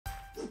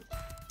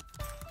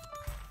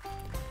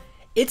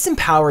It's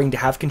empowering to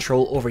have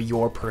control over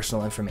your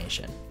personal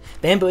information.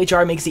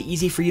 BambooHR makes it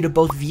easy for you to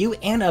both view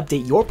and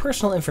update your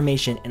personal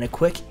information in a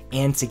quick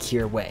and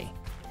secure way.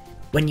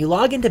 When you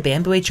log into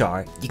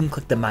BambooHR, you can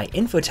click the My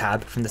Info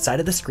tab from the side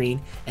of the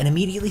screen and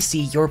immediately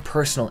see your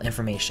personal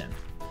information.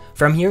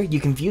 From here, you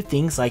can view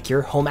things like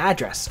your home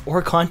address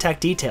or contact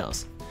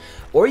details.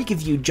 Or you can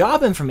view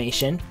job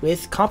information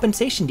with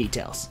compensation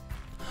details.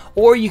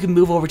 Or you can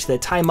move over to the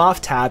Time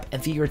Off tab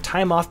and view your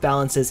time off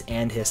balances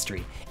and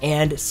history,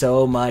 and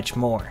so much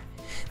more.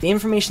 The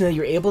information that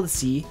you're able to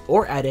see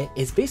or edit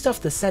is based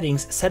off the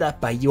settings set up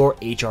by your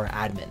HR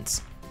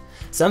admins.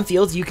 Some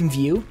fields you can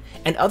view,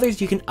 and others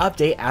you can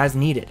update as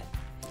needed.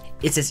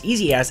 It's as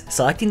easy as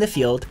selecting the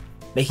field,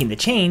 making the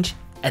change,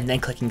 and then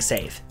clicking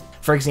Save.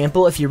 For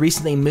example, if you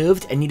recently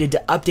moved and needed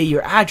to update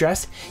your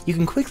address, you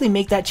can quickly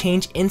make that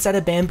change inside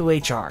of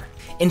BambooHR.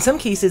 In some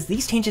cases,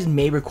 these changes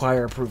may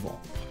require approval.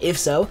 If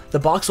so, the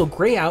box will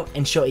gray out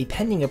and show a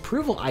pending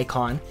approval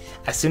icon.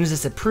 As soon as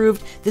it's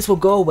approved, this will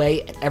go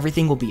away and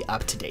everything will be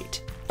up to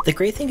date. The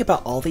great thing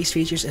about all these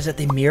features is that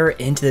they mirror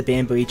into the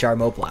BambooHR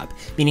mobile app,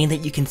 meaning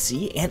that you can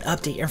see and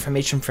update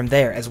information from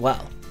there as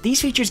well.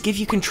 These features give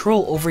you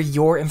control over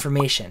your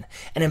information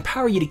and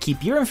empower you to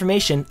keep your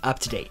information up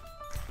to date.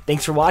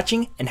 Thanks for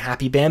watching and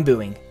happy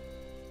bambooing!